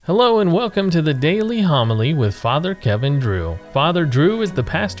Hello and welcome to the Daily Homily with Father Kevin Drew. Father Drew is the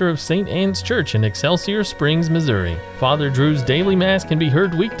pastor of St. Anne's Church in Excelsior Springs, Missouri. Father Drew's daily mass can be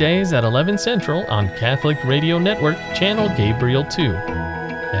heard weekdays at 11 Central on Catholic Radio Network, channel Gabriel 2.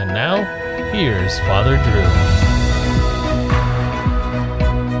 And now, here's Father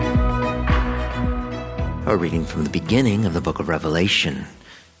Drew. A reading from the beginning of the book of Revelation.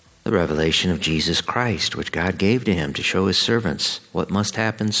 The revelation of Jesus Christ, which God gave to him to show his servants what must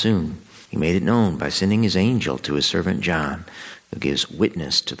happen soon. He made it known by sending his angel to his servant John, who gives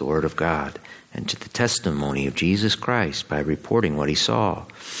witness to the word of God and to the testimony of Jesus Christ by reporting what he saw.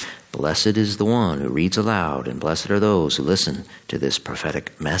 Blessed is the one who reads aloud, and blessed are those who listen to this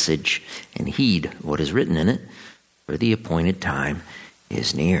prophetic message and heed what is written in it, for the appointed time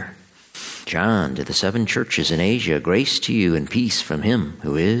is near. John, to the 7 churches in Asia, grace to you and peace from him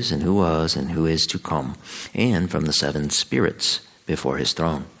who is and who was and who is to come, and from the 7 spirits before his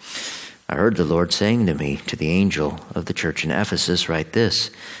throne. I heard the Lord saying to me, to the angel of the church in Ephesus, write this: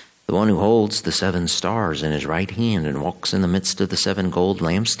 the one who holds the 7 stars in his right hand and walks in the midst of the 7 gold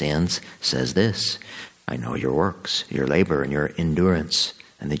lampstands says this: I know your works, your labor, and your endurance,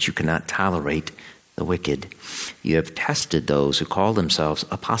 and that you cannot tolerate the wicked. You have tested those who call themselves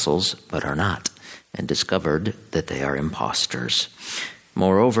apostles, but are not, and discovered that they are impostors.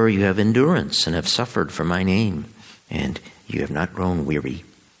 Moreover, you have endurance and have suffered for my name, and you have not grown weary.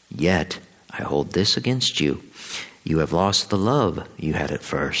 Yet I hold this against you: you have lost the love you had at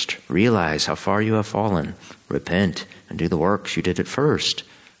first. Realize how far you have fallen. Repent and do the works you did at first.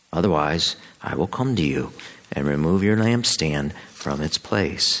 Otherwise, I will come to you and remove your lampstand from its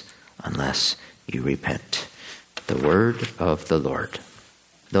place, unless you repent. The word of the Lord.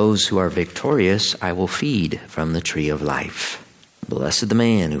 Those who are victorious I will feed from the tree of life. Blessed the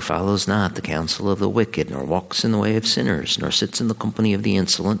man who follows not the counsel of the wicked, nor walks in the way of sinners, nor sits in the company of the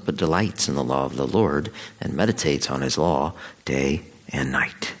insolent, but delights in the law of the Lord, and meditates on his law day and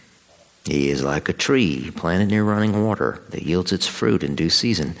night. He is like a tree planted near running water, that yields its fruit in due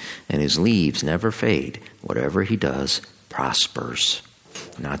season, and whose leaves never fade. Whatever he does prospers.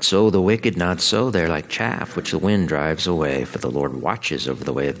 Not so the wicked, not so. They're like chaff which the wind drives away. For the Lord watches over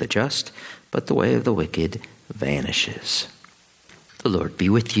the way of the just, but the way of the wicked vanishes. The Lord be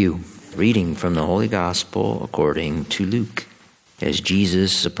with you. Reading from the Holy Gospel according to Luke. As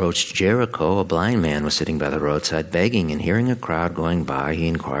Jesus approached Jericho, a blind man was sitting by the roadside begging, and hearing a crowd going by, he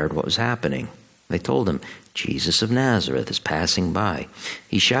inquired what was happening. They told him, Jesus of Nazareth is passing by.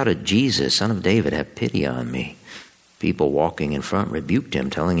 He shouted, Jesus, Son of David, have pity on me. People walking in front rebuked him,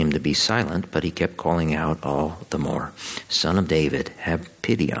 telling him to be silent, but he kept calling out all the more, Son of David, have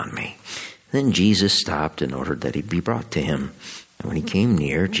pity on me. Then Jesus stopped and ordered that he be brought to him. And when he came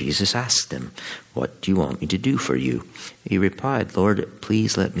near, Jesus asked him, What do you want me to do for you? He replied, Lord,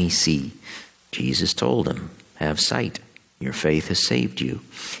 please let me see. Jesus told him, Have sight. Your faith has saved you.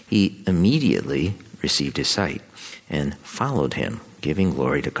 He immediately received his sight and followed him, giving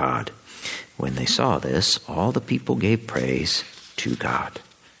glory to God. When they saw this, all the people gave praise to God.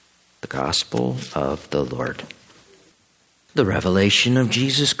 The Gospel of the Lord. The revelation of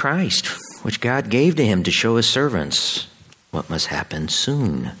Jesus Christ, which God gave to him to show his servants what must happen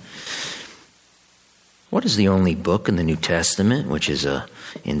soon. What is the only book in the New Testament which is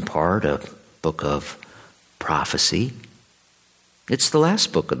in part a book of prophecy? It's the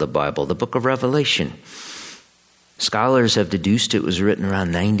last book of the Bible, the book of Revelation. Scholars have deduced it was written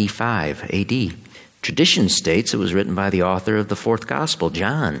around 95 AD. Tradition states it was written by the author of the 4th Gospel,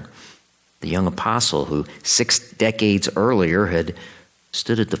 John, the young apostle who 6 decades earlier had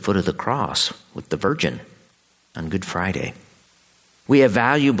stood at the foot of the cross with the Virgin on Good Friday. We have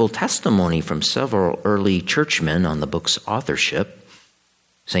valuable testimony from several early churchmen on the book's authorship.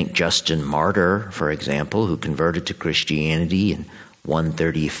 St. Justin Martyr, for example, who converted to Christianity in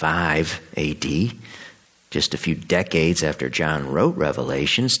 135 AD, just a few decades after John wrote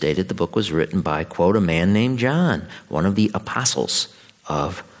Revelation, stated the book was written by, quote, a man named John, one of the apostles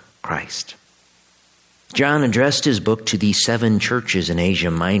of Christ. John addressed his book to the 7 churches in Asia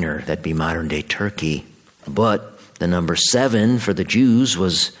Minor, that'd be modern-day Turkey. But the number 7 for the Jews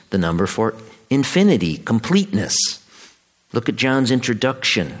was the number for infinity, completeness. Look at John's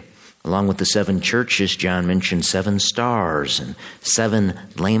introduction. Along with the 7 churches, John mentioned 7 stars and 7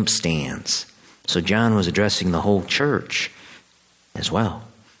 lampstands. So John was addressing the whole church as well.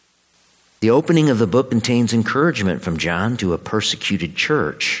 The opening of the book contains encouragement from John to a persecuted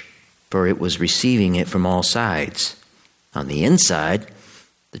church, for it was receiving it from all sides. On the inside,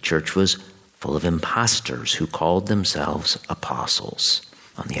 the church was full of impostors who called themselves apostles.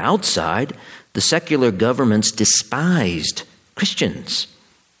 On the outside, the secular governments despised Christians.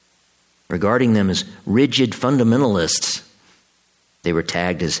 regarding them as rigid fundamentalists. They were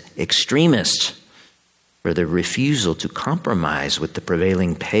tagged as extremists for their refusal to compromise with the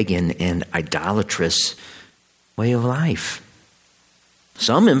prevailing pagan and idolatrous way of life.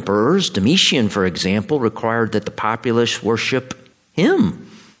 Some emperors, Domitian for example, required that the populace worship him,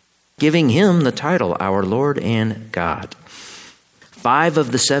 giving him the title our Lord and God. 5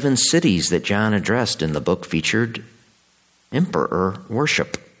 of the 7 cities that John addressed in the book featured emperor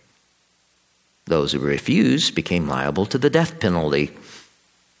worship. Those who refused became liable to the death penalty.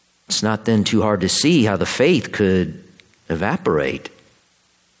 It's not then too hard to see how the faith could evaporate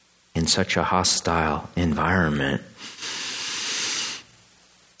in such a hostile environment.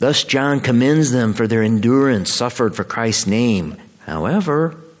 Thus, John commends them for their endurance suffered for Christ's name.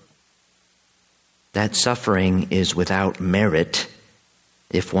 However, that suffering is without merit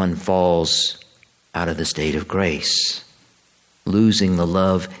if one falls out of the state of grace, losing the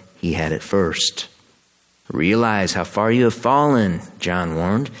love he had at first. Realize how far you have fallen, John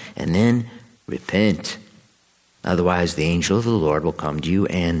warned, and then repent. Otherwise, the angel of the Lord will come to you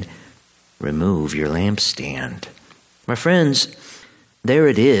and remove your lampstand. My friends, there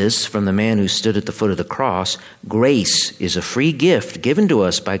it is from the man who stood at the foot of the cross. Grace is a free gift given to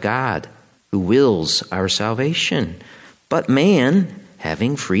us by God, who wills our salvation. But man,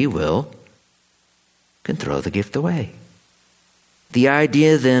 having free will, can throw the gift away. The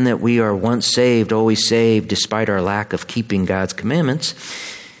idea then that we are once saved, always saved, despite our lack of keeping God's commandments,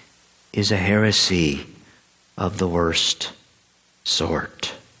 is a heresy of the worst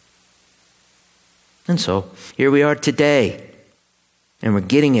sort. And so, here we are today, and we're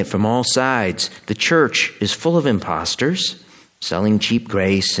getting it from all sides. The church is full of imposters, selling cheap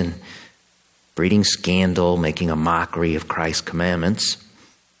grace and breeding scandal, making a mockery of Christ's commandments.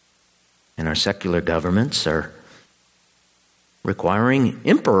 And our secular governments are requiring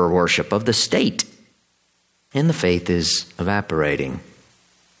emperor worship of the state. And the faith is evaporating.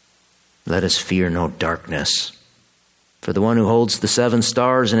 Let us fear no darkness. For the one who holds the 7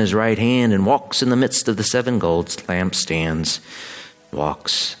 stars in his right hand and walks in the midst of the 7 gold lampstands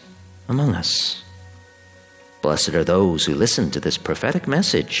walks among us. Blessed are those who listen to this prophetic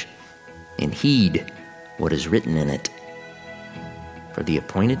message and heed what is written in it, for the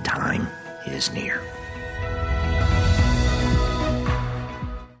appointed time is near.